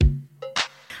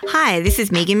Hi, this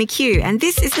is Megan McHugh, and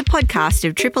this is the podcast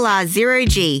of Triple R Zero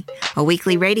G, a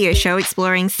weekly radio show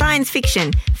exploring science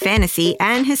fiction, fantasy,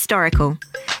 and historical.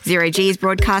 Zero G is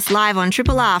broadcast live on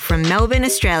Triple R from Melbourne,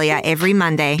 Australia, every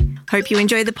Monday. Hope you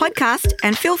enjoy the podcast,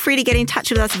 and feel free to get in touch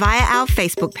with us via our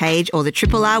Facebook page or the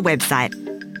Triple R website.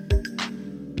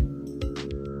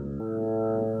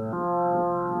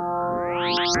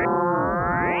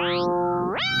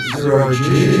 Zero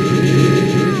G.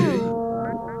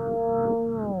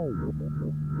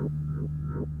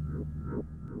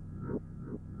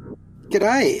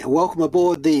 G'day, welcome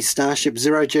aboard the Starship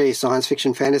Zero G Science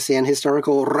Fiction, Fantasy and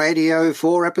Historical Radio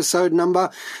for episode number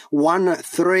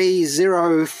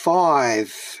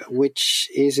 1305, which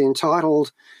is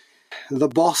entitled The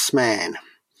Boss Man.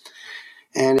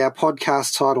 And our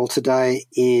podcast title today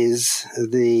is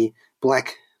The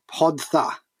Black Panther,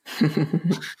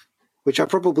 which I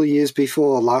probably used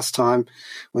before last time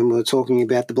when we were talking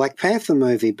about the Black Panther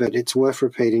movie, but it's worth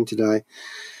repeating today.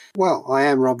 Well, I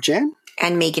am Rob Jan.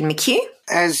 And Megan McHugh.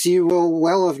 As you will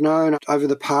well have known, over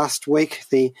the past week,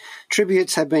 the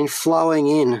tributes have been flowing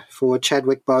in for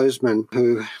Chadwick Boseman,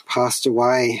 who passed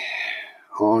away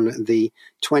on the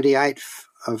 28th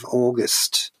of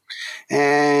August.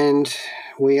 And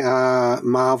we are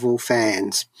Marvel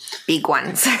fans. Big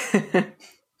ones.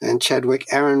 And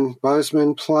Chadwick Aaron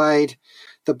Boseman played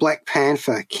the Black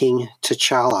Panther, King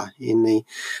T'Challa, in the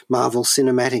Marvel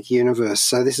Cinematic Universe.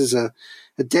 So this is a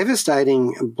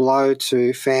devastating blow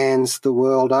to fans the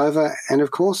world over, and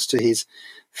of course to his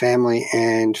family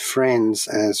and friends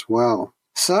as well.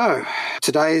 So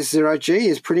today's Zero G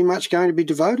is pretty much going to be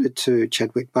devoted to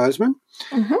Chadwick Boseman,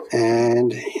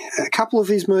 and a couple of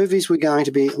his movies we're going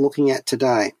to be looking at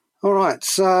today. All right,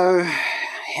 so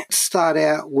let's start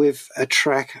out with a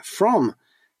track from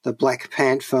the Black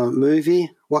Panther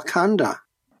movie, Wakanda.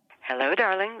 Hello,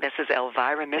 darling. This is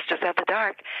Elvira, Mistress of the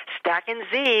Dark, stacking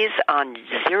Z's on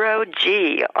Zero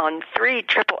G on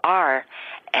 3RRR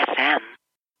FM.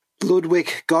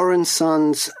 Ludwig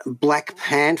Göransson's Black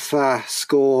Panther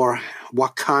score,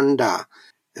 Wakanda.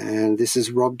 And this is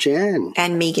Rob Jan.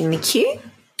 And Megan McHugh.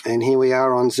 And here we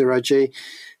are on Zero G,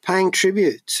 paying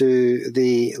tribute to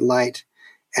the late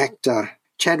actor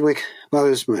Chadwick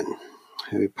Boseman,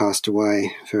 who passed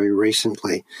away very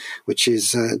recently, which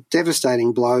is a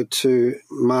devastating blow to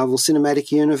Marvel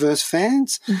Cinematic Universe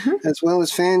fans, as well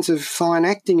as fans of fine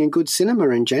acting and good cinema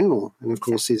in general, and of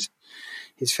course his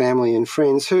family and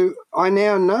friends, who I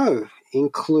now know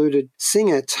included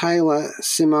singer Taylor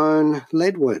Simone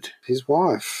Ledward, his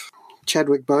wife.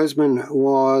 Chadwick Boseman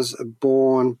was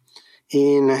born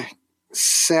in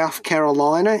South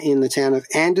Carolina in the town of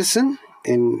Anderson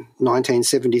in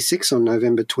 1976 on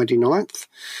November 29th.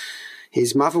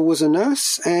 His mother was a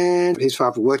nurse and his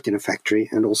father worked in a factory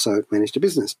and also managed a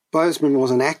business. Boseman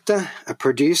was an actor, a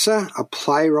producer, a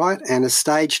playwright and a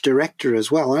stage director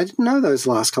as well. I didn't know those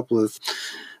last couple of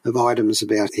items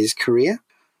about his career.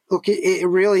 Look, it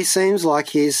really seems like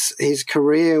his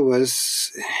career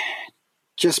was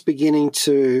just beginning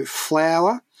to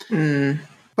flower.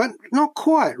 But not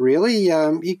quite, really.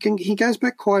 He goes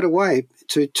back quite a way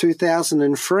to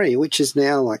 2003, which is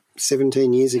now like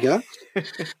 17 years ago.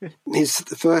 His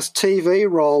first TV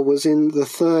role was in the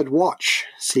Third Watch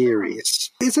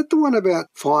series. Is it the one about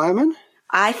firemen?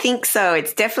 I think so.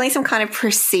 It's definitely some kind of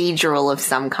procedural of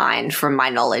some kind, from my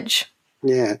knowledge.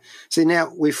 Yeah. See,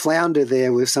 now we flounder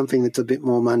there with something that's a bit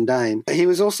more mundane. He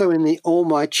was also in the All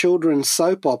My Children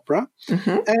soap opera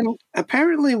and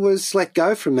apparently was let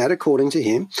go from that, according to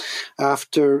him,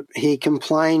 after he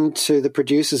complained to the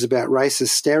producers about racist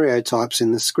stereotypes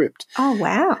in the script. Oh,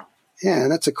 wow. Yeah,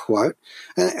 that's a quote.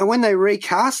 And when they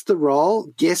recast the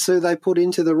role, guess who they put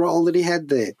into the role that he had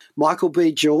there? Michael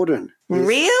B. Jordan.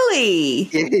 Really?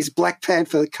 His Black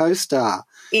Panther co-star.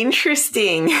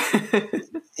 Interesting.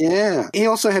 Yeah. He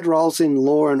also had roles in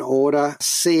Law and Order,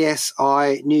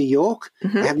 CSI New York.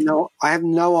 I have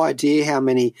no idea how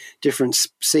many different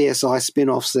CSI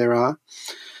spin-offs there are.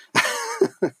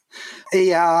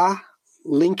 ER,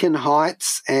 Lincoln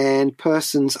Heights, and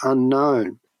Persons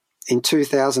Unknown. In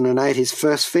 2008, his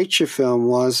first feature film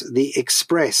was The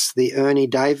Express, the Ernie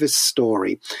Davis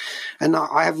story. And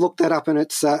I have looked that up, and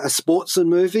it's a sportsman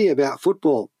movie about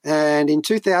football. And in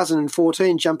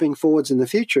 2014, jumping forwards in the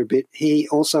future a bit, he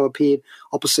also appeared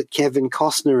opposite Kevin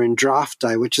Costner in Draft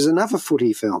Day, which is another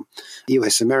footy film,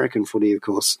 US-American footy, of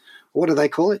course. What do they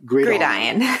call it?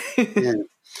 Gridiron. Yeah.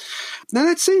 Now,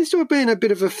 that seems to have been a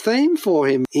bit of a theme for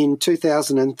him. In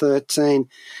 2013,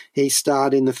 he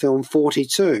starred in the film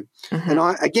 42.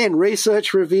 And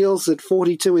research reveals that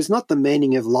 42 is not the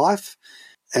meaning of life,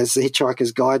 as The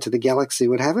Hitchhiker's Guide to the Galaxy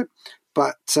would have it,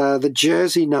 but the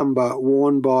jersey number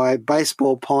worn by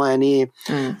baseball pioneer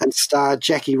and star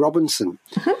Jackie Robinson.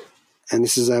 And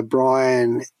this is a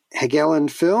Brian Helgeland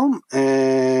film,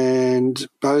 and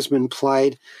Boseman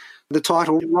played the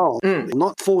title role.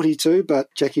 Not 42, but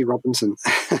Jackie Robinson.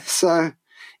 So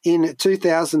in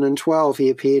 2012, he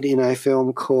appeared in a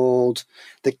film called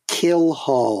The Kill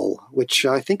Hole, which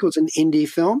I think was an indie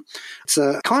film. It's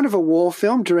a kind of a war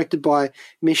film directed by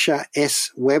Misha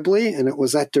S. Webley, and it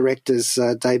was that director's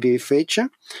debut feature.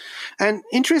 And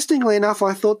interestingly enough,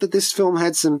 I thought that this film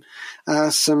had some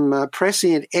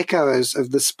prescient echoes of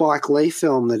the Spike Lee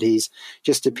film that he's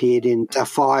just appeared in,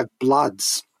 Five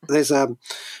Bloods. There's an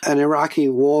Iraqi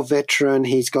war veteran.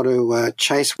 He's got to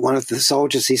chase one of the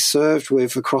soldiers he served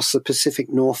with across the Pacific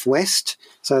Northwest.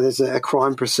 So there's a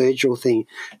crime procedural thing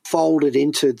folded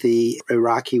into the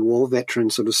Iraqi war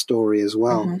veteran sort of story as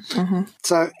well.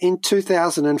 So in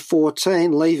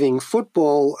 2014, leaving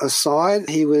football aside,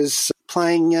 he was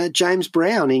playing James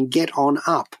Brown in Get On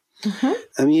Up,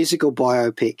 a musical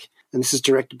biopic. And this is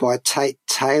directed by Tate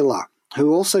Taylor,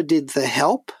 who also did The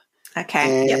Help.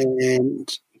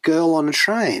 And Girl on a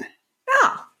Train.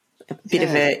 Oh, a bit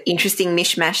of an interesting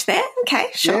mishmash there.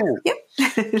 Okay, sure. Yeah.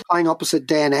 Yep. Playing opposite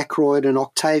Dan Aykroyd and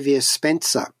Octavia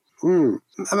Spencer.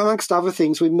 Amongst other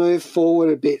things, we move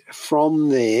forward a bit from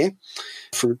there,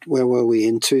 from where were we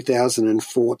in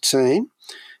 2014,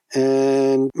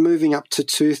 and moving up to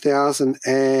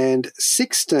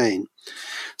 2016.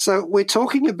 So we're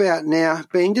talking about now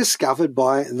being discovered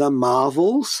by the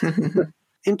Marvels,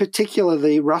 in particular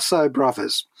the Russo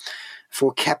brothers,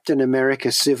 for Captain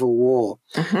America Civil War.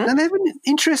 And they have an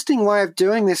interesting way of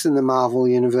doing this in the Marvel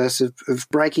universe, of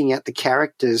breaking out the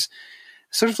characters,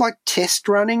 sort of like test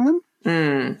running them.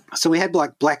 So we had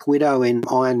like Black Widow in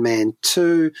Iron Man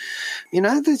 2. You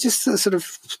know, they're just sort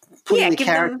of putting the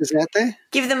characters out there.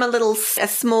 Give them a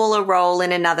smaller role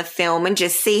in another film and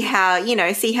just see how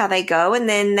they go, and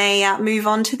then they move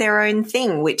on to their own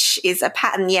thing, which is a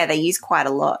pattern, they use quite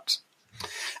a lot.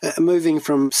 Moving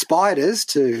from spiders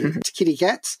to kitty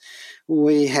cats,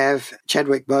 we have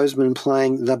Chadwick Boseman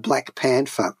playing the Black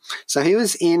Panther. So he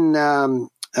was in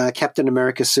Captain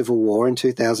America Civil War in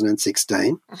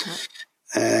 2016.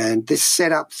 And this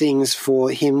set up things for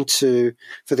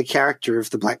the character of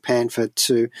the Black Panther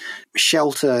to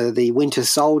shelter the Winter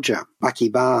Soldier, Bucky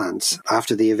Barnes,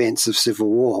 after the events of Civil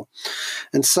War.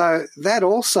 And so that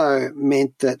also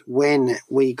meant that when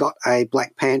we got a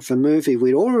Black Panther movie,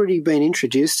 we'd already been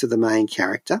introduced to the main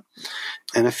character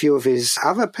and a few of his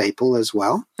other people as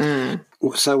well.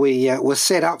 So we were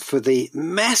set up for the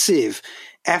massive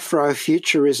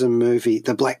Afrofuturism movie,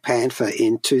 The Black Panther,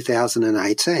 in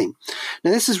 2018. Now,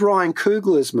 this is Ryan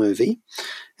Coogler's movie,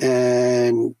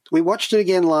 and we watched it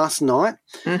again last night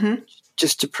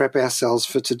just to prep ourselves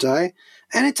for today,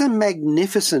 and it's a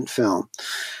magnificent film.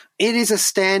 It is a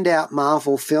standout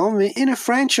Marvel film in a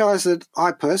franchise that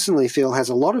I personally feel has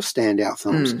a lot of standout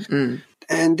films.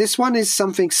 And this one is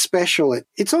something special.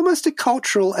 It's almost a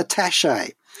cultural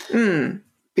attaché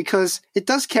because it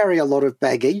does carry a lot of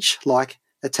baggage, like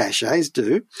attachés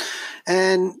do.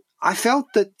 And I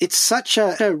felt that it's such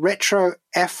a retro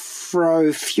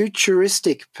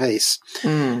Afro-futuristic piece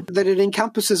that it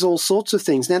encompasses all sorts of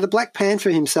things. Now, the Black Panther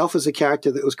himself is a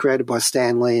character that was created by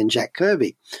Stan Lee and Jack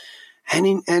Kirby.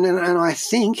 And I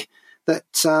think that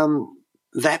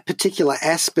that particular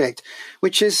aspect,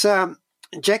 which is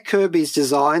Jack Kirby's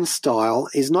design style,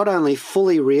 is not only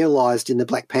fully realised in the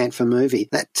Black Panther movie,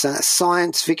 that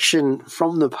science fiction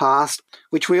from the past,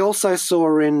 which we also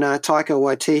saw in Taika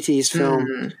Waititi's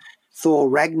film Thor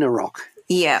Ragnarok.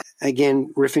 Yeah.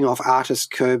 Again, riffing off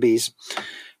artist Kirby's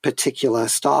particular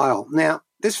style. Now,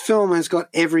 this film has got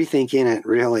everything in it,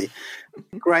 really.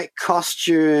 Great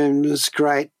costumes,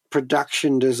 great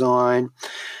production design,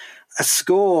 a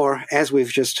score, as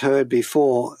we've just heard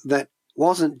before, that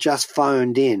wasn't just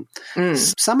phoned in.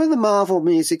 Some of the Marvel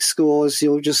music scores,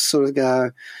 you'll just sort of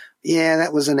go, yeah,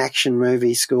 that was an action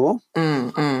movie score.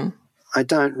 I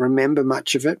don't remember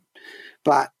much of it,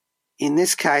 but in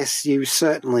this case, you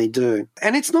certainly do.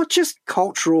 And it's not just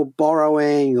cultural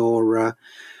borrowing or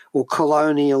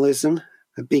colonialism,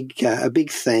 a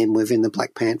big theme within the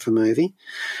Black Panther movie.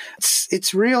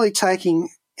 It's really taking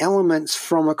elements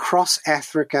from across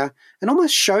Africa and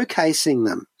almost showcasing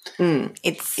them.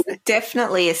 It's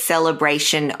definitely a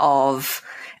celebration of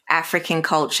African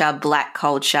culture, Black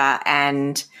culture,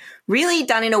 and really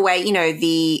done in a way,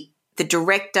 the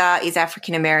director is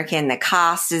African American, the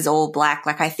cast is all Black.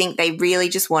 Like, I think they really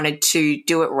just wanted to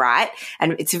do it right.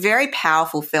 And it's a very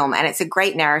powerful film and it's a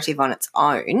great narrative on its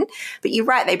own. But you're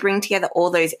right, they bring together all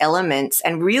those elements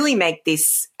and really make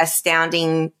this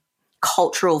astounding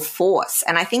cultural force.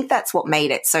 And I think that's what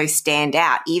made it so stand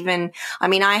out.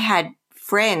 I had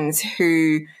friends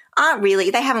who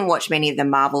they haven't watched many of the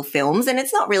Marvel films, and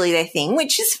it's not really their thing,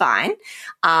 which is fine.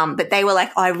 But they were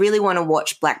like, I really want to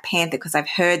watch Black Panther because I've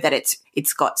heard that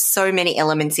it's got so many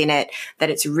elements in it, that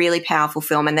it's a really powerful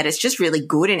film, and that it's just really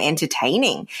good and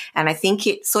entertaining. And I think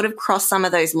it sort of crossed some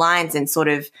of those lines and sort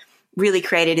of really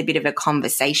created a bit of a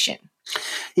conversation.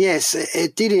 Yes,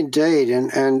 it did indeed.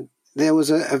 And there was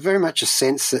a very much a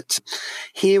sense that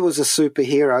here was a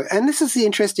superhero. And this is the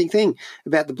interesting thing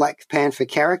about the Black Panther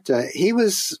character. He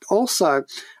was also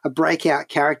a breakout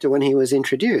character when he was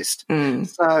introduced.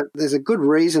 So there's a good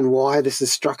reason why this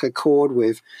has struck a chord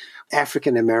with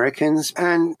African Americans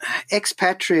and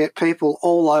expatriate people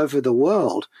all over the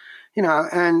world.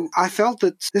 And I felt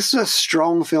that this is a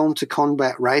strong film to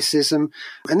combat racism.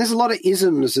 And there's a lot of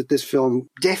isms that this film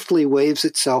deftly weaves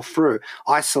itself through.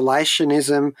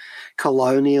 Isolationism,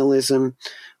 colonialism,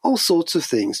 all sorts of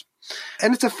things.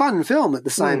 And it's a fun film at the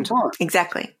same time.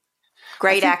 Exactly.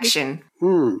 Great action.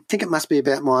 I think it must be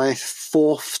about my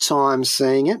fourth time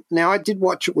seeing it. Now, I did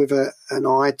watch it with an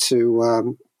eye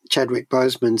to Chadwick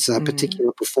Boseman's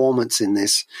particular performance in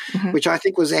this, which I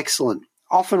think was excellent.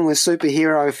 Often with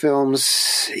superhero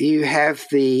films, you have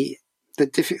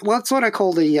it's what I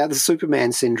call the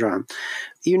Superman syndrome.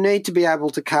 You need to be able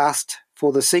to cast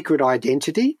for the secret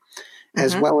identity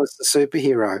as well as the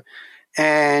superhero.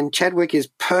 And Chadwick is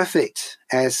perfect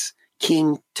as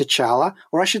King T'Challa,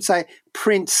 or I should say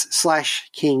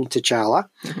Prince/King T'Challa,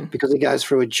 because he goes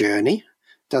through a journey.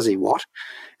 Does he what?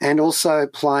 And also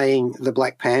playing the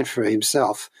Black Panther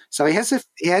himself. So he had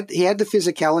the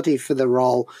physicality for the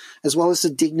role as well as the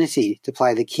dignity to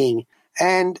play the king,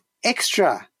 and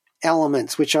extra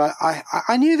elements, which I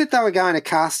knew that they were going to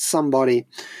cast somebody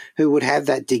who would have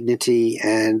that dignity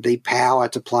and the power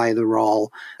to play the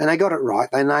role. And they got it right.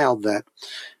 They nailed that.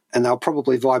 And they were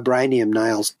probably vibranium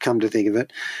nails, come to think of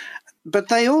it. But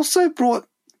they also brought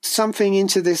something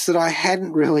into this that I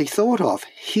hadn't really thought of: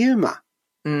 humour.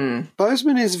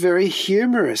 Boseman is very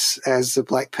humorous as the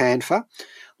Black Panther,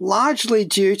 largely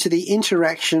due to the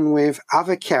interaction with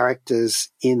other characters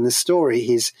in the story.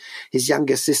 His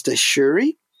younger sister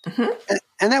Shuri, and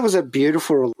that was a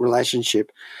beautiful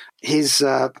relationship. His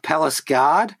palace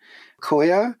guard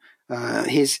Koyo,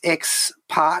 his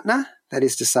ex-partner, that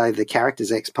is to say the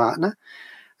character's ex-partner.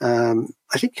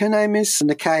 I think her name is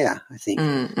Nakia, I think,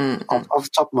 off the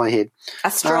top of my head.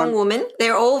 A strong woman.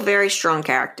 They're all very strong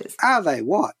characters. Are they?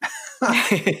 What?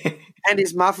 And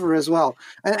his mother as well.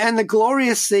 And the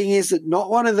glorious thing is that not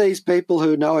one of these people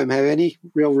who know him have any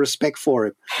real respect for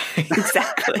him.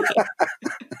 Exactly.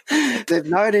 They've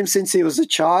known him since he was a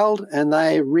child, and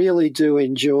they really do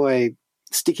enjoy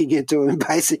sticking it to him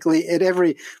basically at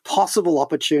every possible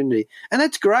opportunity. And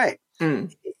that's great.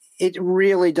 It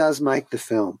really does make the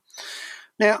film.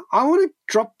 Now, I want to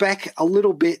drop back a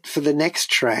little bit for the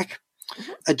next track,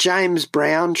 a James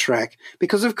Brown track,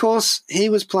 because, of course, he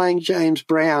was playing James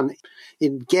Brown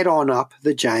in Get On Up,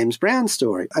 the James Brown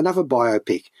Story, another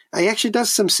biopic. He actually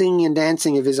does some singing and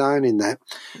dancing of his own in that,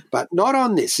 but not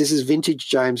on this. This is vintage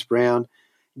James Brown.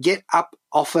 Get Up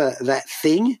Off of That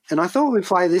Thing. And I thought we'd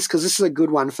play this because this is a good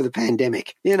one for the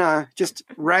pandemic. Just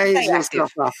raise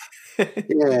yourself up.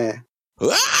 Yeah.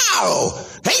 Wow!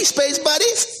 Hey, Space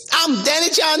Buddies! I'm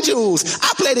Danny John Jules.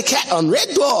 I play the cat on Red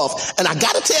Dwarf, and I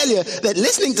gotta tell you that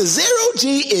listening to Zero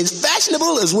G is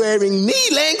fashionable as wearing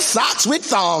knee-length socks with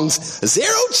thongs.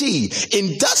 Zero G,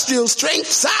 industrial strength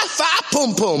sci-fi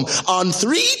pum-pum on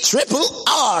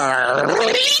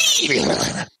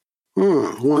 3RRR.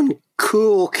 One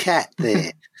cool cat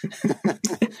there.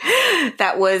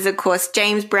 That was, of course,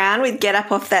 James Brown with Get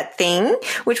Up Off That Thing,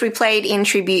 which we played in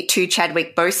tribute to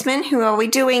Chadwick Boseman, who are we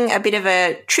doing a bit of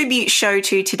a tribute show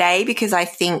to today, because I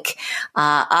think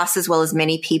us, as well as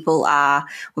many people,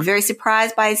 were very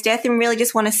surprised by his death and really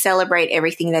just want to celebrate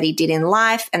everything that he did in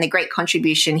life and the great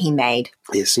contribution he made.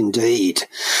 Yes, indeed.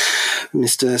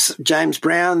 Mr. James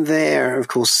Brown there, of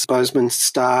course, Boseman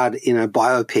starred in a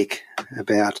biopic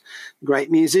about a great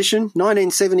musician.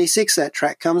 1976 that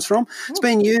track comes from. It's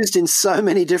been used in so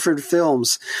many different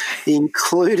films,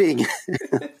 including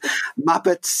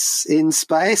Muppets in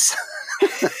Space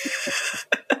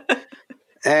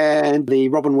and the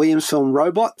Robin Williams film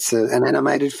Robots, an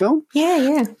animated film.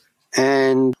 Yeah.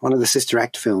 And one of the Sister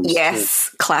Act films.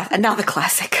 Yes, another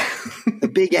classic. A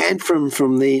big anthem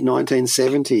from the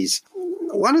 1970s.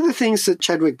 one of the things that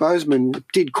Chadwick Boseman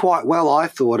did quite well, I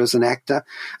thought, as an actor,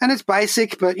 and it's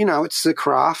basic, but, it's the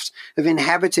craft of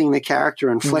inhabiting the character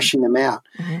and fleshing them out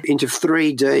into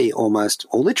 3D almost,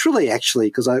 or literally actually,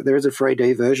 because there is a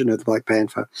 3D version of the Black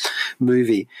Panther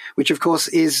movie, which, of course,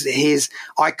 is his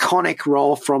iconic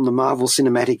role from the Marvel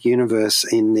Cinematic Universe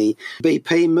in the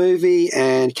BP movie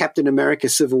and Captain America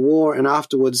Civil War, and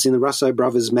afterwards in the Russo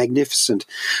brothers' magnificent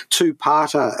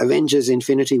two-parter Avengers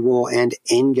Infinity War and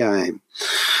Endgame.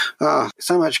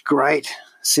 So much great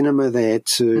cinema there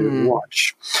to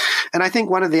watch. And I think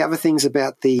one of the other things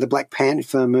about the Black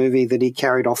Panther movie that he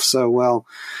carried off so well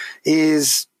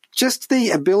is just the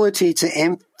ability to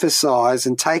emphasize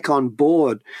and take on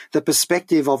board the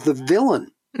perspective of the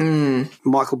villain.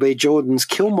 Michael B. Jordan's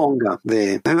Killmonger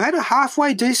there, who had a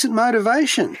halfway decent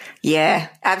motivation. Yeah,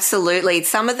 absolutely.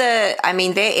 Some of their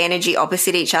energy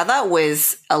opposite each other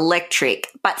was electric,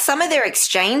 but some of their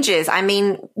exchanges,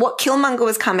 what Killmonger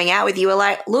was coming out with, you were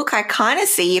like, look, I kind of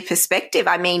see your perspective.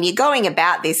 You're going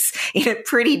about this in a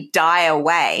pretty dire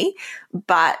way,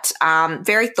 but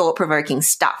very thought-provoking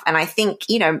stuff. And I think,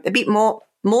 a bit more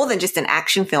than just an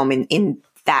action film in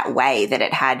that way, that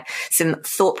it had some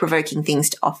thought-provoking things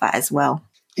to offer as well.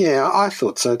 Yeah, I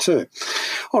thought so too.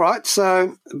 All right,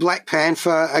 so Black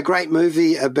Panther, a great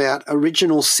movie about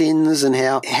original sins and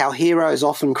how heroes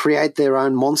often create their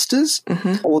own monsters,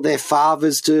 or their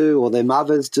fathers do, or their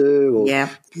mothers do. Or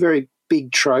very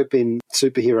big trope in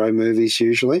superhero movies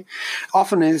usually.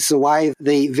 Often it's the way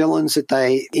the villains that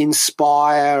they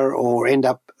inspire or end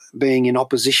up being in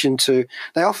opposition to,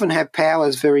 they often have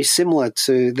powers very similar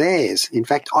to theirs. In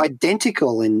fact,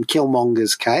 identical in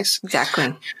Killmonger's case.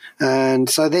 Exactly. And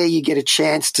so there you get a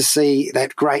chance to see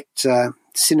that great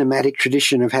cinematic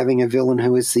tradition of having a villain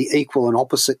who is the equal and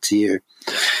opposite to you.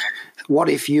 What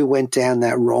if you went down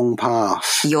that wrong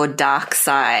path? Your dark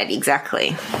side,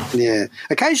 exactly. Yeah.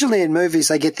 Occasionally in movies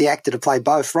they get the actor to play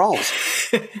both roles.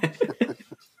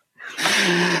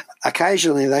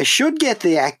 Occasionally they should get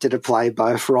the actor to play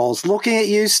both roles. Looking at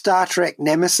you, Star Trek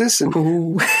Nemesis,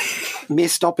 and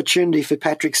missed opportunity for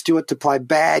Patrick Stewart to play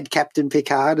bad Captain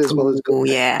Picard as well as good. Oh,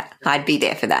 yeah. I'd be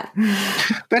there for that.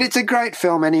 But it's a great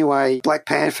film anyway, Black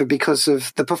Panther, because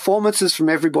of the performances from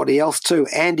everybody else too.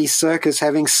 Andy Serkis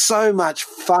having so much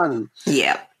fun.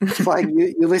 Yeah.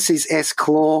 Playing Ulysses S.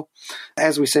 Claw.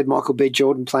 As we said, Michael B.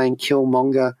 Jordan playing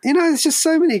Killmonger. There's just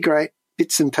so many great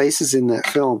bits and pieces in that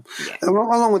film,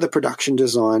 along with the production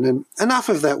design. And enough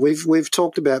of that. We've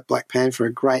talked about Black Panther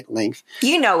at great length.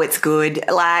 It's good.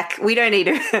 We don't need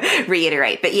to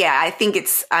reiterate. But yeah, I think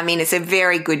it's a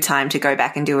very good time to go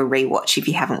back and do a rewatch if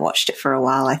you haven't watched it for a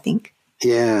while, I think.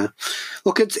 Yeah.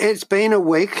 Look, it's been a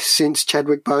week since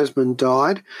Chadwick Boseman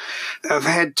died. I've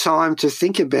had time to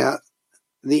think about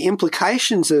the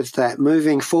implications of that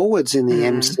moving forwards in the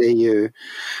MCU.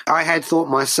 I had thought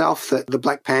myself that the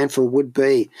Black Panther would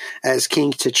be, as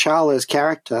King T'Challa's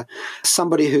character,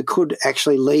 somebody who could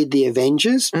actually lead the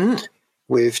Avengers,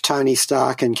 with Tony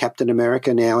Stark and Captain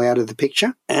America now out of the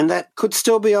picture. And that could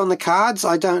still be on the cards.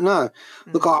 I don't know.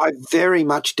 Look, I very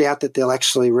much doubt that they'll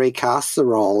actually recast the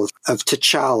role of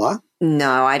T'Challa.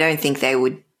 No, I don't think they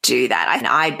would do that.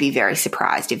 I'd be very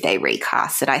surprised if they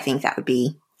recast it. I think that would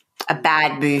be a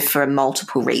bad move for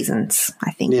multiple reasons,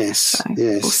 I think. Yes, so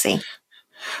yes. We'll see.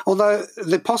 Although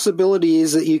the possibility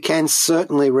is that you can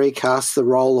certainly recast the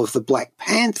role of the Black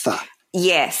Panther.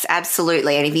 Yes,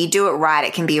 absolutely. And if you do it right,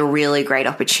 it can be a really great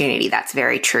opportunity. That's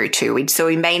very true too. So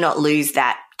we may not lose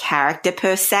that character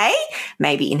per se,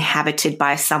 maybe inhabited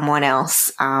by someone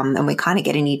else, and we kind of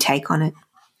get a new take on it.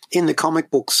 In the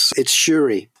comic books, it's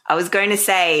Shuri. I was going to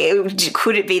say,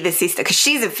 could it be the sister? Because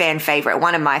she's a fan favourite,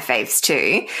 one of my faves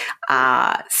too.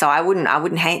 So I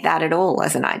wouldn't hate that at all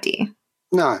as an idea.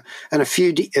 No, and a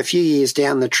few years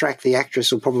down the track, the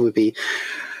actress will probably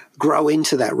grow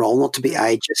into that role, not to be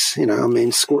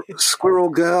ageist. Squirrel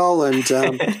Girl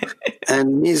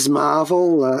and Ms.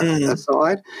 Marvel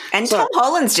aside. And Tom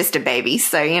Holland's just a baby,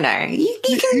 so, you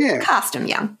can cast him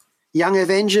young. Young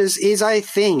Avengers is a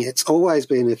thing. It's always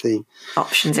been a thing.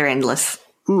 Options are endless.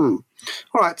 All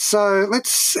right, so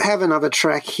let's have another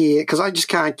track here because I just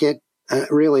can't get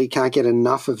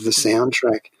enough of the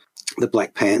soundtrack, the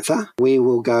Black Panther. We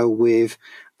will go with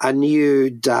A New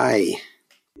Day.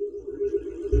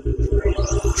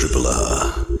 Triple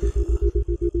R.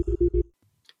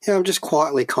 Yeah, I'm just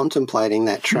quietly contemplating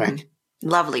that track.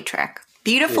 Lovely track.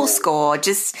 Beautiful score.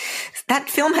 Just that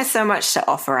film has so much to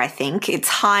offer, I think. It's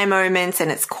high moments and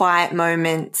it's quiet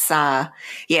moments.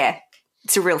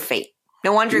 It's a real feat.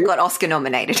 No wonder it got Oscar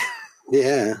nominated.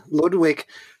 Yeah. Ludwig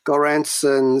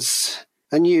Göransson's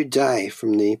A New Day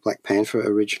from the Black Panther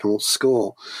original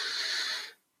score.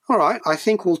 All right, I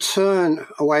think we'll turn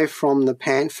away from the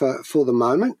Panther for the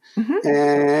moment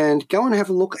and go and have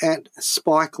a look at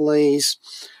Spike Lee's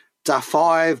Da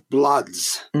 5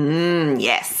 Bloods.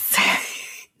 Yes.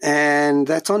 And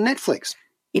that's on Netflix.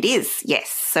 It is, yes.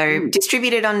 So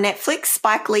distributed on Netflix,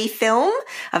 Spike Lee film,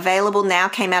 available now,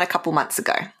 came out a couple months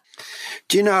ago.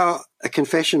 Do you know a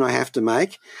confession I have to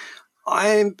make?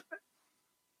 I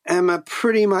am a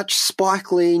pretty much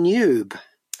Spike Lee noob.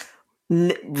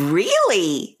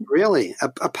 Really? Really.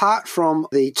 Apart from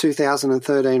the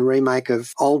 2013 remake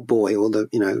of Old Boy, or the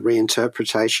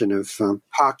reinterpretation of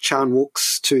Park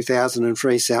Chan-wook's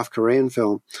 2003 South Korean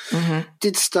film,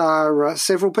 did star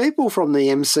several people from the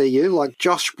MCU, like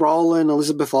Josh Brolin,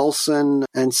 Elizabeth Olsen,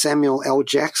 and Samuel L.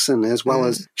 Jackson, as well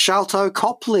as Sharlto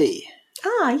Copley.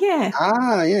 Ah, yeah.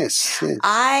 Ah, yes.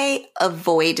 I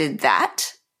avoided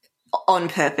that on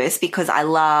purpose because I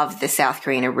love the South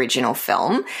Korean original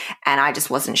film and I just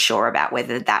wasn't sure about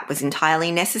whether that was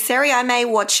entirely necessary. I may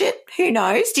watch it. Who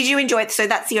knows? Did you enjoy it? So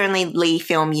that's the only Lee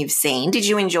film you've seen. Did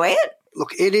you enjoy it?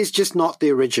 Look, it is just not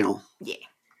the original. Yeah.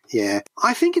 Yeah.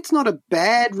 I think it's not a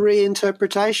bad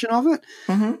reinterpretation of it,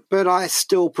 but I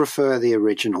still prefer the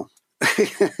original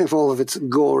of all of its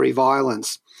gory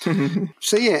violence.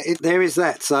 So, yeah, there is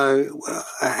that. So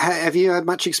have you had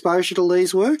much exposure to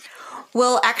Lee's work?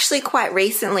 Well, actually, quite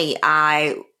recently,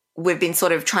 we've been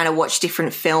sort of trying to watch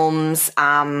different films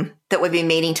that we've been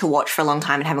meaning to watch for a long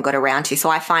time and haven't got around to. So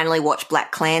I finally watched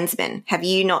Black Klansman. Have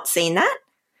you not seen that?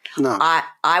 No.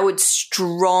 I would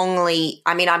strongly –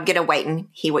 I mean, I'm going to wait and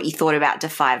hear what you thought about Da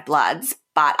 5 Bloods,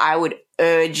 but I would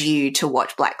urge you to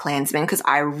watch Black Klansman because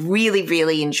I really,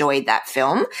 really enjoyed that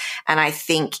film and I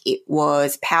think it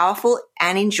was powerful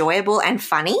and enjoyable and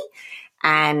funny.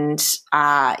 And,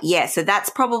 so that's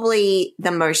probably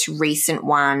the most recent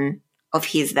one of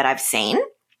his that I've seen.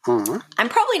 I'm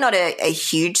probably not a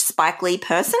huge Spike Lee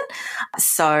person,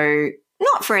 so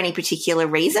not for any particular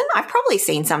reason. I've probably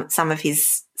seen some of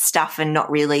his stuff and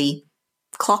not really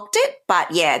clocked it.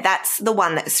 But, yeah, that's the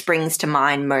one that springs to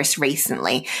mind most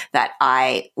recently that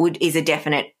is a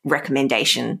definite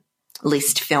recommendation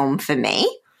list film for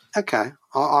me. Okay.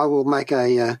 I will make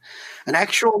an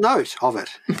actual note of it.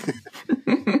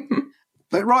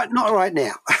 But not right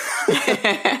now.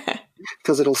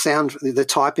 Because the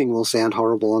typing will sound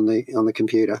horrible on the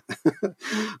computer.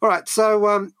 All right,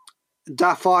 so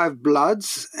Da 5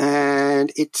 Bloods,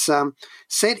 and it's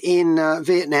set in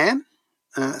Vietnam.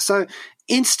 So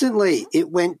instantly it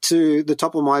went to the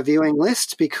top of my viewing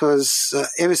list because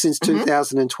ever since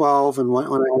 2012 and when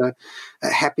I had a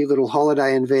happy little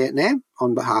holiday in Vietnam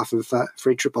on behalf of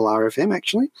Free Triple RFM,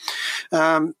 actually,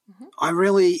 I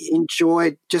really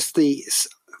enjoyed just the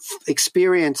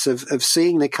experience of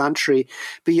seeing the country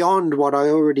beyond what I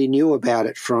already knew about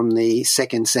it from the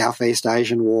Second Southeast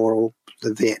Asian War, or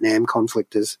the Vietnam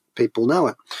conflict as people know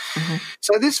it.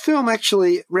 So this film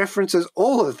actually references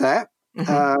all of that.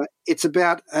 It's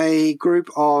about a group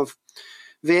of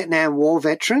Vietnam War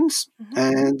veterans,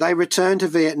 and they return to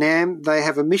Vietnam. They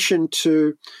have a mission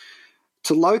to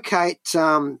locate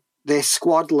their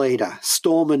squad leader,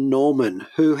 Stormin' Norman,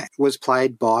 who was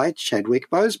played by Chadwick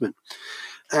Boseman.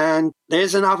 And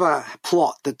there's another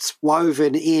plot that's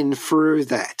woven in through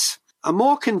that. A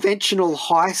more conventional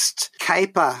heist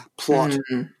caper plot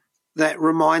that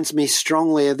reminds me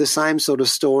strongly of the same sort of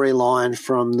storyline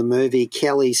from the movie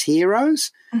Kelly's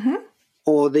Heroes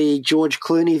or the George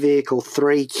Clooney vehicle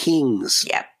Three Kings.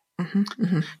 Yeah.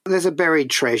 There's a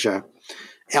buried treasure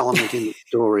element in the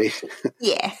story.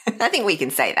 Yeah, I think we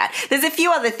can say that. There's a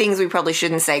few other things we probably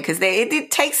shouldn't say because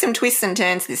it takes some twists and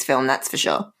turns, this film, that's for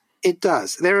sure. It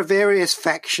does. There are various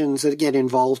factions that get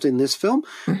involved in this film.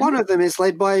 One of them is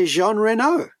led by Jean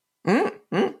Reno.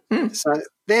 So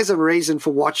there's a reason for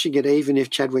watching it, even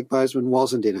if Chadwick Boseman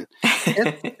wasn't in it.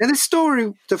 And this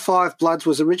story, Da 5 Bloods,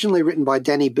 was originally written by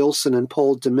Danny Bilson and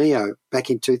Paul DeMeo back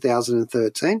in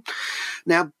 2013.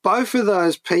 Now, both of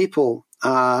those people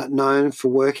are known for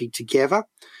working together.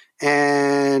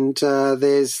 And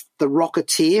there's The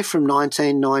Rocketeer from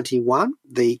 1991,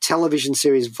 the television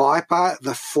series Viper,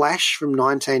 The Flash from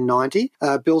 1990.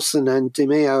 Bilson and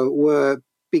DeMeo were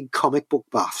big comic book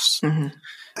buffs.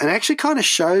 And it actually kind of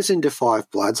shows in Da 5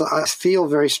 Bloods. I feel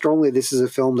very strongly this is a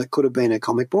film that could have been a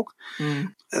comic book.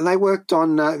 And they worked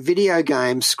on video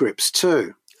game scripts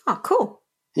too. Oh, cool.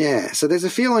 Yeah, so there's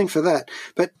a feeling for that.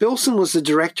 But Bilson was the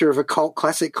director of a cult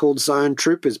classic called Zone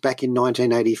Troopers back in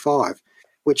 1985.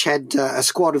 Which had a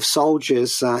squad of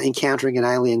soldiers encountering an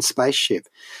alien spaceship.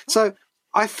 So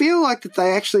I feel like that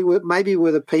they actually were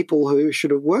the people who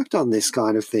should have worked on this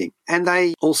kind of thing. And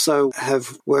they also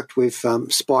have worked with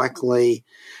Spike Lee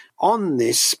on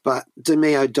this, but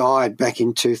DeMeo died back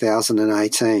in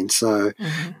 2018, so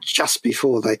just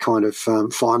before they kind of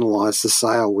finalised the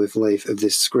sale with Lee of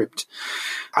this script.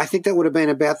 I think that would have been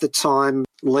about the time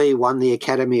Lee won the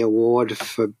Academy Award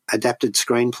for Adapted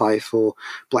Screenplay for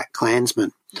BlacKkKlansman,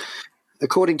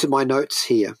 according to my notes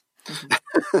here.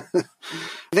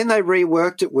 Then they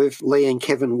reworked it with Lee and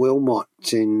Kevin Wilmot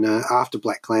in after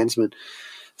BlacKkKlansman.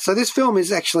 So this film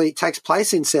takes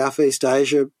place in Southeast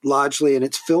Asia largely, and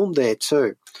it's filmed there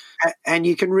too. And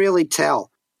you can really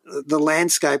tell the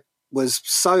landscape was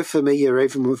so familiar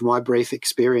even with my brief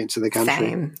experience of the country.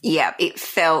 Same. Yeah, it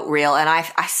felt real. And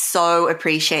I so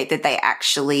appreciate that they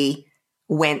actually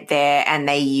went there and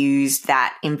they used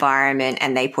that environment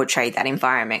and they portrayed that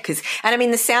environment. And I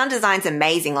mean, the sound design's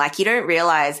amazing. Like, you don't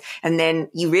realize, and then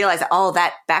you realize, oh,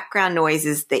 that background noise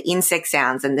is the insect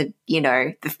sounds and the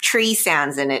tree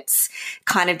sounds, and it's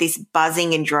kind of this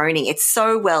buzzing and droning. It's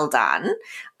so well done.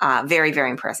 Very,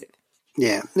 very impressive.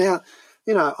 Yeah. Now,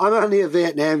 I'm only a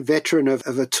Vietnam veteran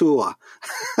of a tour.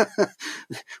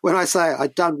 When I say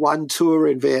I'd done one tour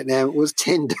in Vietnam, it was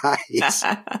 10 days,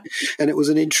 and it was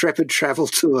an intrepid travel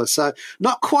tour. So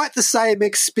not quite the same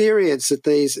experience that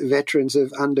these veterans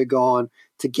have undergone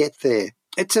to get there.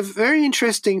 It's a very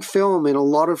interesting film in a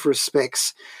lot of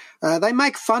respects. They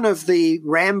make fun of the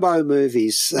Rambo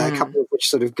movies, a couple of which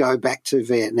sort of go back to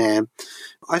Vietnam.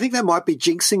 I think that might be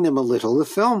jinxing them a little. The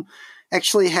film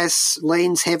actually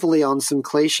leans heavily on some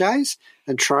cliches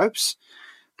and tropes.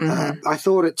 I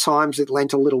thought at times it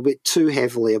lent a little bit too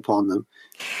heavily upon them.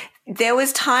 There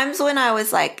was times when I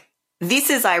was like,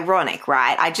 this is ironic,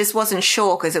 right? I just wasn't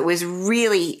sure because it was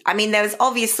really, I mean, there was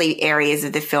obviously areas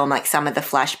of the film, like some of the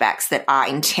flashbacks that are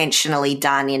intentionally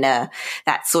done in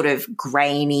that sort of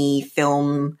grainy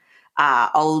film,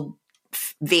 old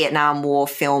Vietnam War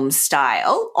film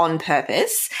style on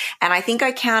purpose. And I think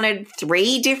I counted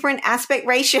 3 different aspect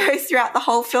ratios throughout the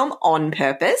whole film on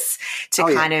purpose to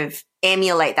kind of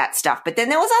emulate that stuff. But then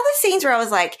there was other scenes where I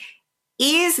was like,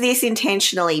 is this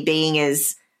intentionally being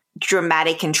as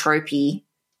dramatic and tropey?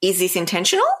 Is this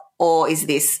intentional, or is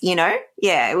this,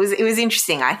 Yeah, it was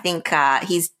interesting. I think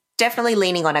he's definitely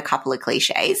leaning on a couple of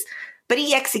cliches, but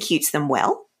he executes them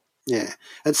well. Yeah,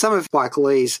 and some of Spike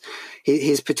Lee's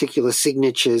his particular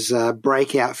signatures,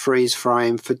 breakout freeze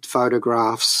frame for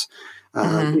photographs.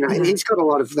 He's got a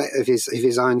lot of that, of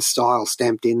his own style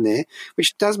stamped in there,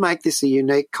 which does make this a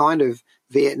unique kind of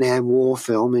Vietnam War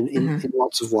film in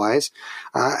lots of ways.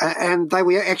 And they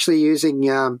were actually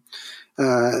using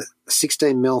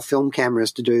 16mm film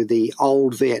cameras to do the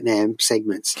old Vietnam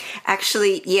segments.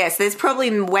 Actually, yes, there's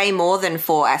probably way more than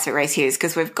 4 aspect ratios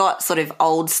because we've got sort of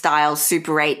old style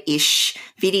Super 8-ish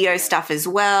video stuff as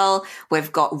well.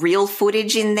 We've got real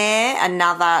footage in there.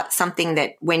 Something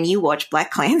that when you watch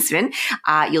BlacKkKlansman,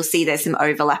 you'll see there's some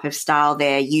overlap of style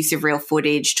there, use of real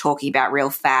footage, talking about real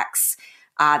facts.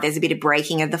 There's a bit of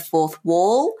breaking of the fourth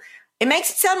wall. It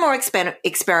makes it sound more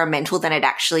experimental than it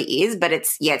actually is, but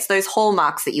it's those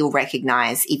hallmarks that you'll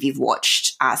recognise if you've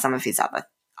watched some of his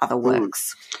other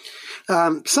works.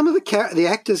 Some of the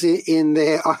actors in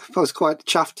there, I was quite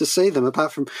chuffed to see them.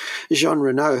 Apart from Jean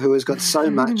Reno, who has got so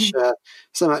much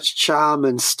charm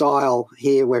and style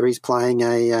here, where he's playing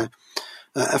a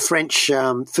French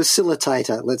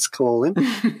facilitator, let's call him.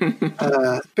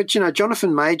 But,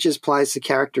 Jonathan Majors plays the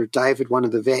character of David, one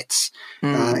of the vets.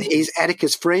 He's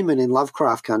Atticus Freeman in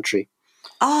Lovecraft Country.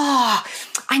 Oh,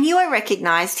 I knew I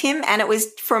recognised him, and it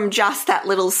was from just that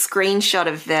little screenshot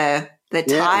of the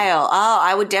tile. Oh,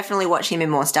 I would definitely watch him in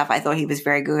more stuff. I thought he was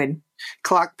very good.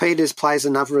 Clark Peters plays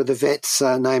another of the vets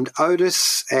named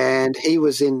Otis, and he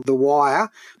was in The Wire.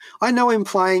 I know him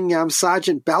playing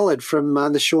Sergeant Ballard from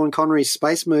the Sean Connery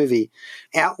space movie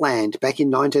Outland back in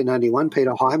 1991,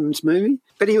 Peter Hyman's movie.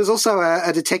 But he was also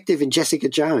a detective in Jessica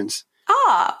Jones.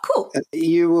 Ah, cool.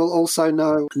 You will also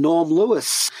know Norm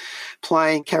Lewis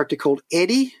playing a character called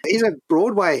Eddie. He's a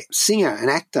Broadway singer and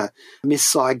actor. Miss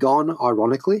Saigon,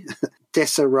 ironically.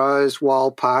 Dessa Rose,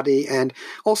 Wild Party, and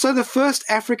also the first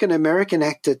African-American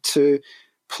actor to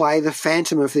play the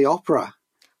Phantom of the Opera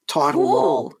title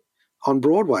role on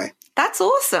Broadway. That's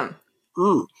awesome.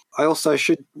 I also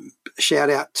should shout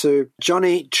out to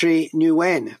Johnny Tri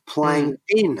Nguyen playing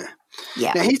Bin.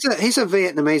 Yeah. Now, he's a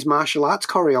Vietnamese martial arts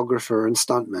choreographer and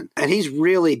stuntman, and he's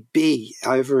really big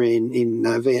over in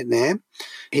Vietnam.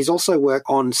 He's also worked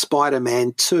on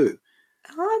Spider-Man 2.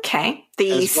 Okay.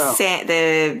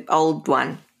 The old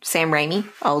one. Sam Raimi,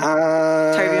 old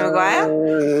Tobey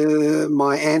Maguire?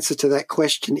 My answer to that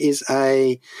question is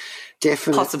a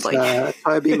definite Possibly.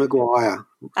 Tobey Maguire.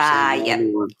 Yeah.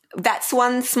 That's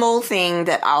one small thing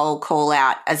that I'll call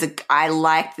out I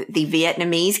like the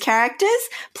Vietnamese characters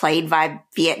played by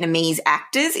Vietnamese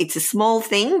actors. It's a small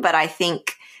thing, but I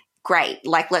think great.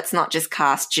 Like, let's not just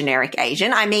cast generic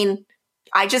Asian. I mean,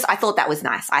 I thought that was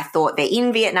nice. I thought they're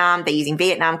in Vietnam, they're using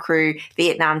Vietnam crew,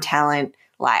 Vietnam talent.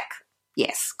 Like,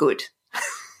 yes, good.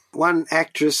 One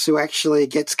actress who actually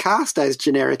gets cast as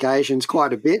generic Asians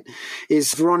quite a bit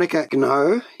is Veronica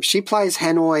Ngo. She plays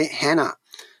Hanoi Hannah,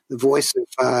 the voice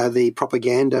of the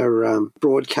propaganda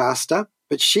broadcaster.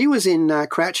 But she was in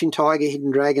Crouching Tiger,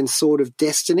 Hidden Dragon, Sword of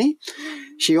Destiny.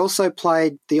 She also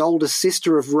played the older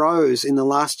sister of Rose in The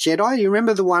Last Jedi. You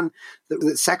remember the one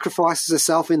that sacrifices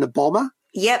herself in the bomber?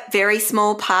 Yep, very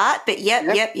small part, but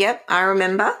yep, I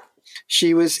remember.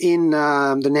 She was in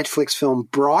the Netflix film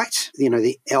Bright,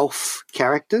 the elf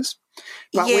characters.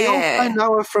 But we also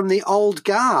know her from The Old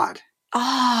Guard.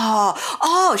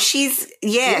 Oh, she's,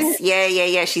 yes,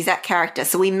 yeah. She's that character.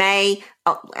 So we may,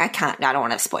 I don't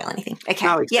want to spoil anything. Okay.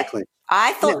 No, exactly. Yep.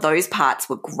 I thought those parts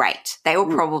were great. They were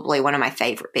probably one of my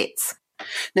favourite bits.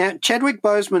 Now, Chadwick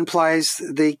Boseman plays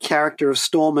the character of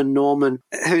Stormin Norman,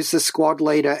 who's the squad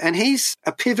leader, and he's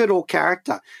a pivotal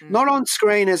character. Not on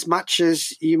screen as much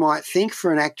as you might think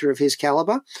for an actor of his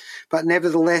caliber, but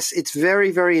nevertheless, it's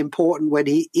very, very important when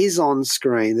he is on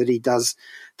screen that he does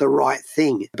the right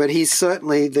thing. But he's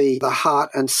certainly the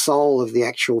heart and soul of the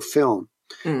actual film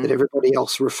that everybody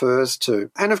else refers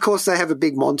to. And, of course, they have a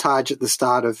big montage at the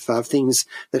start of things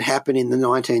that happen in the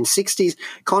 1960s,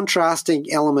 contrasting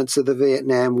elements of the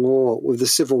Vietnam War with the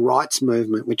civil rights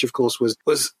movement, which, of course,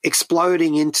 was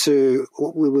exploding into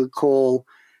what we would call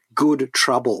good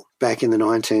trouble back in the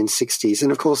 1960s. And,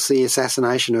 of course, the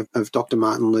assassination of Dr.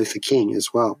 Martin Luther King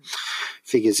as well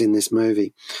figures in this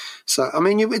movie. So, I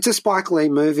mean, it's a Spike Lee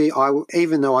movie.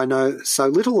 Even though I know so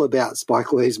little about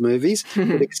Spike Lee's movies,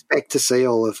 would expect to see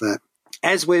all of that.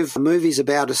 As with movies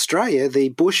about Australia, the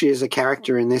Bush is a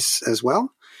character in this as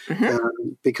well.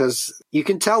 Because you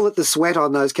can tell that the sweat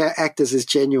on those actors is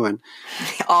genuine.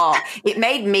 Oh, it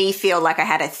made me feel like I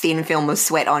had a thin film of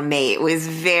sweat on me. It was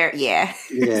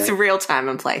it's real time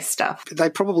and place stuff. They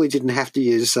probably didn't have to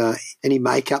use any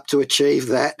makeup to achieve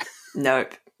that.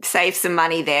 Nope. Save some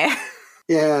money there.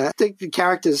 Yeah, I think the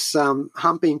characters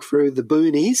humping through the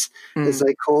boonies, as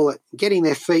they call it, getting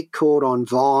their feet caught on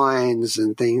vines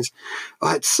and things.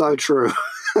 Oh, it's so true.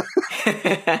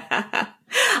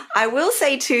 I will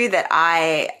say too that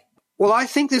I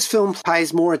think this film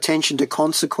pays more attention to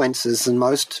consequences than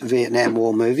most Vietnam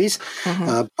War movies,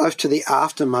 both to the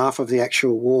aftermath of the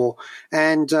actual war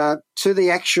and to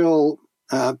the actual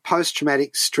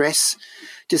post-traumatic stress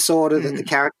disorder that the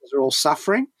characters are all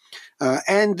suffering,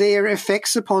 and their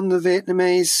effects upon the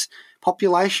Vietnamese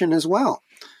population as well.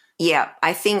 Yeah,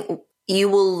 I think you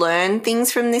will learn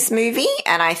things from this movie,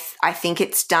 and I think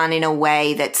it's done in a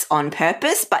way that's on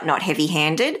purpose but not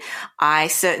heavy-handed. I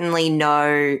certainly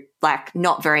know,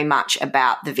 not very much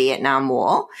about the Vietnam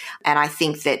War, and I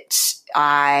think that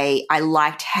I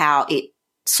liked how it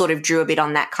sort of drew a bit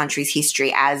on that country's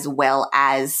history as well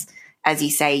as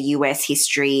you say, US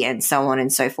history and so on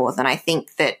and so forth. And I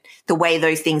think that the way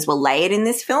those things were layered in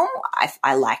this film,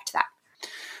 I liked that.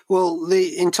 Well,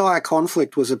 the entire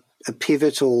conflict was a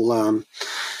pivotal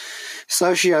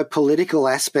socio-political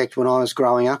aspect when I was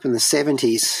growing up in the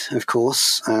 70s, of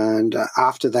course, and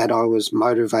after that I was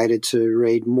motivated to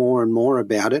read more and more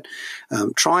about it,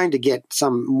 trying to get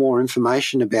some more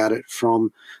information about it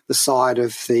from the side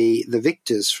of the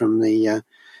victors, from the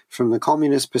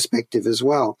communist perspective as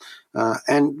well,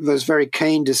 and was very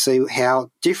keen to see how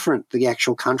different the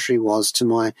actual country was to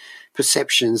my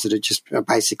perceptions that had just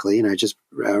basically, just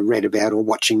read about or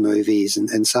watching movies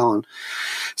and so on.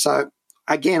 So,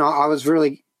 again, I was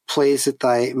really pleased that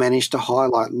they managed to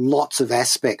highlight lots of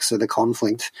aspects of the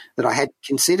conflict that I had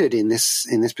considered in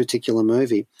this particular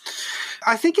movie.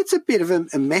 I think it's a bit of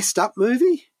a messed up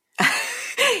movie.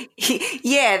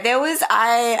 Yeah, there was,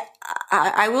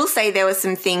 I will say there were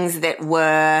some things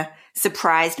that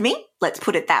surprised me, let's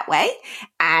put it that way,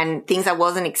 and things I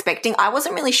wasn't expecting. I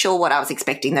wasn't really sure what I was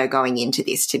expecting, though, going into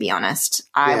this, to be honest.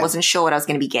 I wasn't sure what I was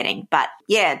going to be getting. But,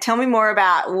 yeah, tell me more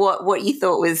about what you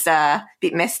thought was a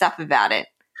bit messed up about it.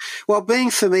 Well,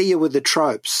 being familiar with the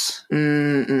tropes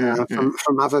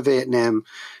from other Vietnam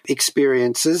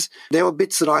experiences, there were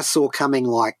bits that I saw coming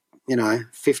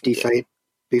 50 feet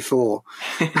before.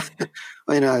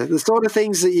 The sort of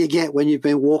things that you get when you've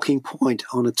been walking point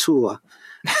on a tour.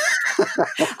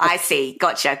 I see.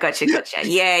 Gotcha.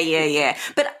 Yeah.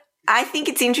 But I think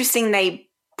it's interesting they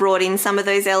brought in some of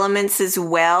those elements as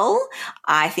well.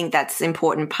 I think that's an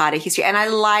important part of history. And I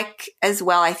like as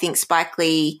well, I think Spike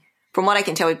Lee, from what I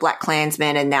can tell with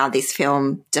BlacKkKlansman and now this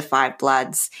film, Da 5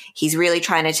 Bloods, he's really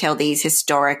trying to tell these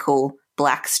historical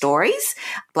Black stories.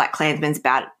 BlacKkKlansman's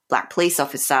about Black police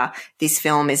officer. This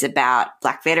film is about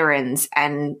Black veterans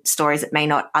and stories that may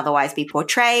not otherwise be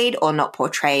portrayed or not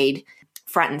portrayed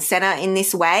front and center in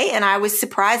this way. And I was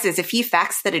surprised. There's a few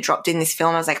facts that are dropped in this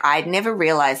film. I was like, I'd never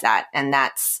realized that. And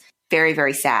that's very,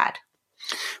 very sad.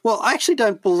 Well, I actually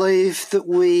don't believe that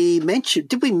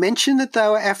did we mention that they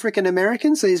were African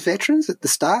Americans, these veterans, at the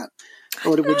start?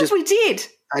 Or did we just? We did.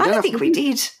 I don't think we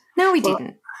did. No, we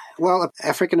didn't. Well,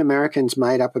 African Americans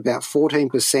made up about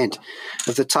 14%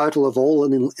 of the total of all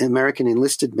American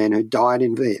enlisted men who died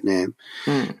in Vietnam.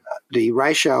 Mm. The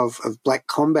ratio of black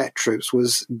combat troops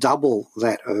was double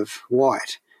that of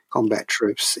white combat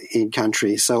troops in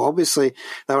country. So obviously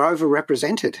they were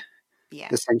overrepresented,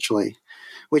 essentially,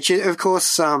 which is, of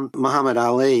course, Muhammad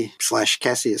Ali /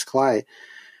 Cassius Clay.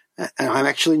 And I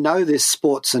actually know this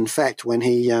sports in fact when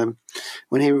he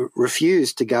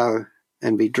refused to go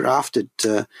and be drafted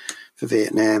for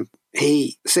Vietnam.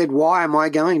 He said, why am I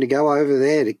going to go over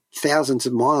there to thousands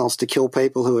of miles to kill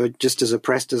people who are just as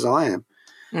oppressed as I am?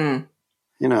 Mm.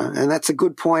 You know, and that's a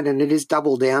good point, and it is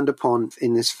doubled down upon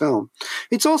in this film.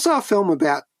 It's also a film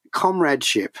about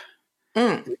comradeship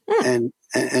and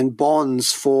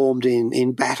bonds formed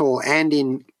in battle and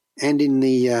in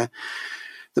the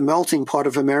melting pot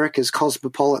of America's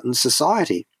cosmopolitan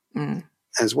society. Mm.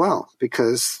 As well,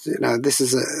 because this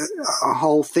is a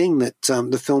whole thing that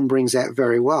the film brings out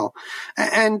very well,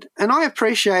 and I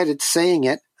appreciated seeing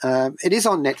it. It is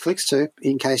on Netflix too,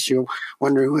 in case you're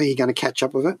wondering where you're going to catch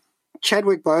up with it.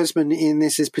 Chadwick Boseman in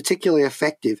this is particularly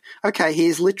effective. Okay, he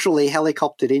is literally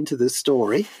helicoptered into the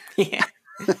story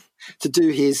to do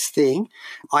his thing.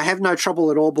 I have no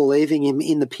trouble at all believing him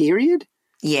in the period.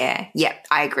 Yeah,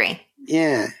 I agree.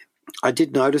 Yeah. I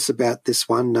did notice about this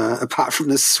one, apart from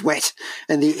the sweat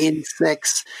and the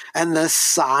insects and the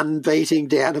sun beating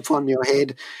down upon your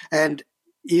head, and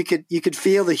you could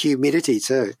feel the humidity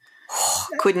too.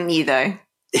 Couldn't you though?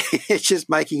 It's just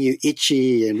making you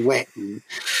itchy and wet and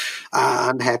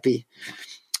unhappy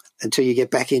until you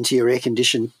get back into your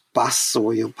air-conditioned bus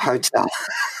or your hotel.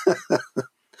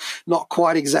 Not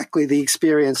quite exactly the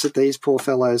experience that these poor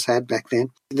fellows had back then.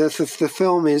 The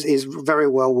film is very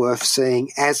well worth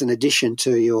seeing as an addition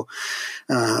to your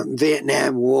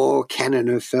Vietnam War canon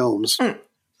of films.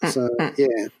 Because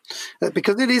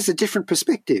it is a different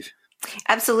perspective.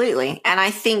 Absolutely. And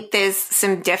I think there's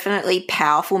some definitely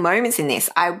powerful moments in this.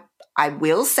 I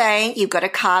will say you've got to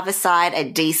carve aside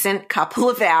a decent couple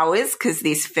of hours because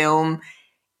this film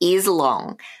is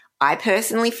long. I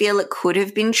personally feel it could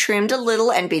have been trimmed a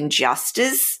little and been just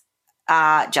as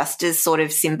sort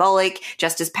of symbolic,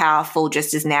 just as powerful,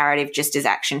 just as narrative, just as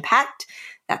action-packed.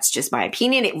 That's just my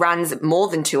opinion. It runs more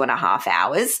than 2.5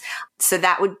 hours. So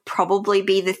that would probably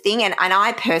be the thing. And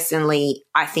I personally,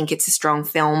 I think it's a strong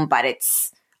film, but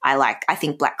I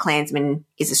think BlacKkKlansman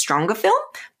is a stronger film,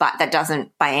 but that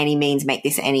doesn't by any means make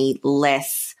this any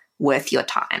less worth your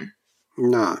time.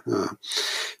 No.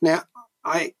 Now,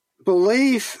 I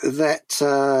believe that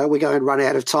we're going to run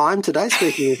out of time today,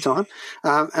 speaking of time.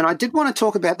 And I did want to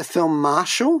talk about the film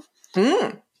Marshall.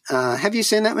 Have you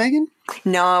seen that, Megan?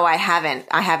 No, I haven't.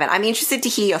 I'm interested to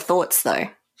hear your thoughts, though.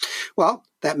 Well,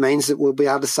 that means that we'll be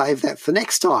able to save that for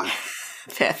next time.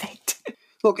 Perfect.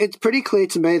 Look, it's pretty clear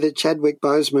to me that Chadwick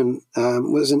Boseman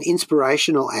was an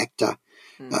inspirational actor,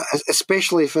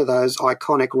 especially for those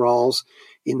iconic roles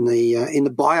in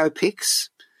the biopics.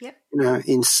 Yep.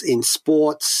 In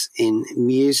sports, in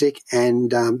music, and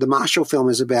the Marshall film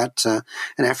is about an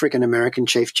African-American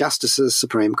Chief Justice of the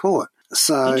Supreme Court.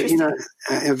 So,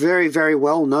 a very, very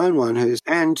well-known one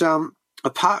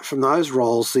apart from those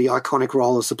roles, the iconic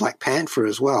role as the Black Panther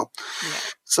as well. Yeah.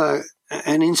 So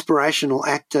an inspirational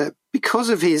actor because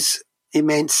of his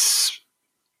immense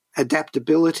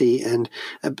adaptability and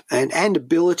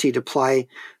ability to play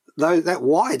that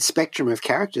wide spectrum of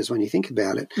characters when you think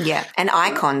about it. Yeah, and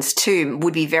icons too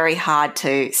would be very hard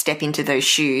to step into those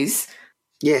shoes.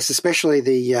 Yes, especially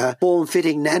the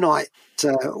form-fitting nanite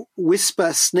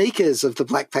whisper sneakers of the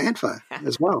Black Panther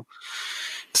as well.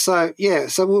 So,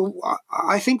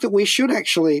 I think that we should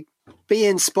actually be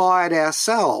inspired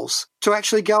ourselves to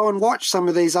actually go and watch some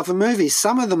of these other movies.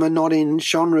 Some of them are not in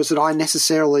genres that I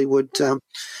necessarily would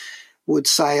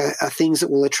say are things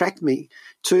that will attract me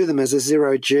to them as a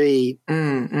zero-G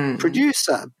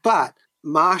producer. But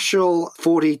Marshall,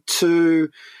 42,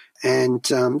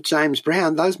 and James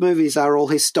Brown, those movies are all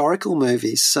historical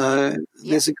movies. So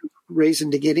there's a good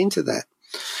reason to get into that.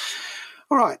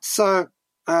 All right, so,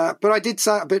 but I did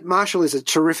say, but Marshall is a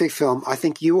terrific film. I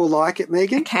think you will like it,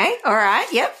 Megan. Okay, all right,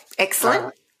 yep,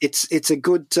 excellent. It's a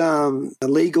good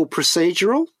legal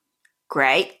procedural.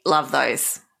 Great, love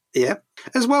those. Yeah,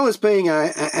 as well as being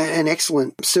an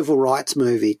excellent civil rights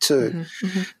movie too.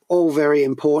 All very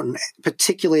important,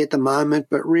 particularly at the moment,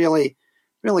 but really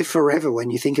forever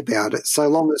when you think about it. So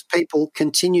long as people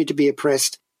continue to be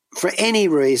oppressed for any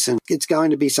reason, it's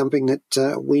going to be something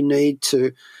that we need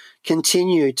to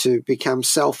continue to become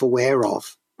self-aware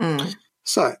of.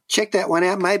 So check that one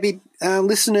out. Maybe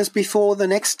listeners before the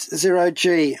next Zero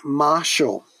G,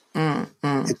 Marshall.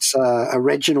 It's a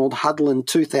Reginald Hudlin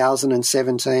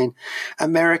 2017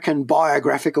 American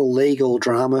biographical legal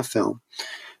drama film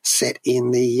set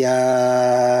in the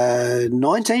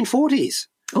 1940s.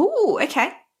 Oh,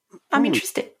 okay. I'm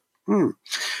interested. All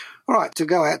right, to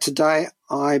go out today,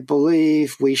 I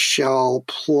believe we shall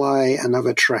play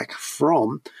another track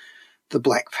from the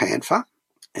Black Panther.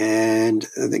 And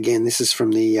again, this is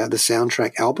from the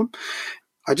soundtrack album.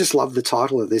 I just love the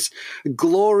title of this,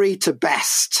 Glory to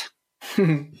Bast.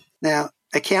 Now,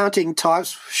 accounting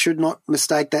types should not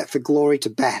mistake that for glory to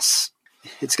bass.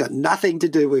 It's got nothing to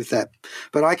do with that.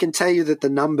 But I can tell you that the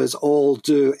numbers all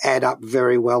do add up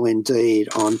very well indeed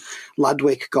on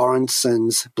Ludwig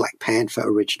Göransson's Black Panther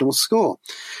original score.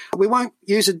 We won't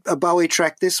use a Bowie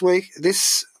track this week.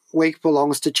 This week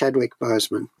belongs to Chadwick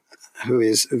Boseman, who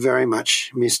is very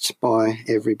much missed by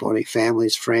everybody,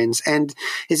 families, friends, and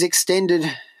his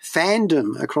extended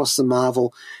fandom across the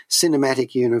Marvel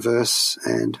Cinematic Universe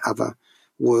and other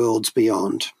worlds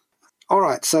beyond. All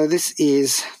right, so this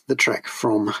is the track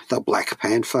from the Black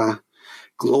Panther,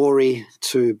 Glory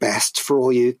to Bast, for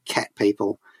all you cat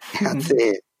people out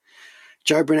there.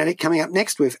 Joe Brunetti coming up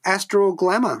next with Astral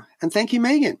Glamour. And thank you,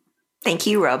 Megan. Thank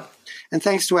you, Rob. And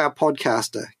thanks to our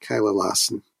podcaster, Kayla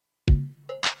Larson.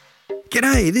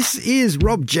 G'day, this is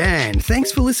Rob Jan.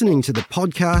 Thanks for listening to the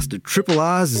podcast of Triple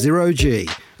R's Zero G,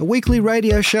 a weekly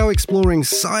radio show exploring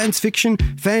science fiction,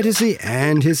 fantasy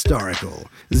and historical.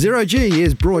 Zero G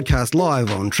is broadcast live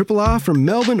on Triple R from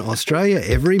Melbourne, Australia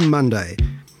every Monday.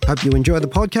 Hope you enjoy the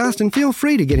podcast and feel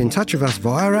free to get in touch with us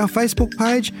via our Facebook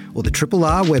page or the Triple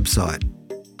R website.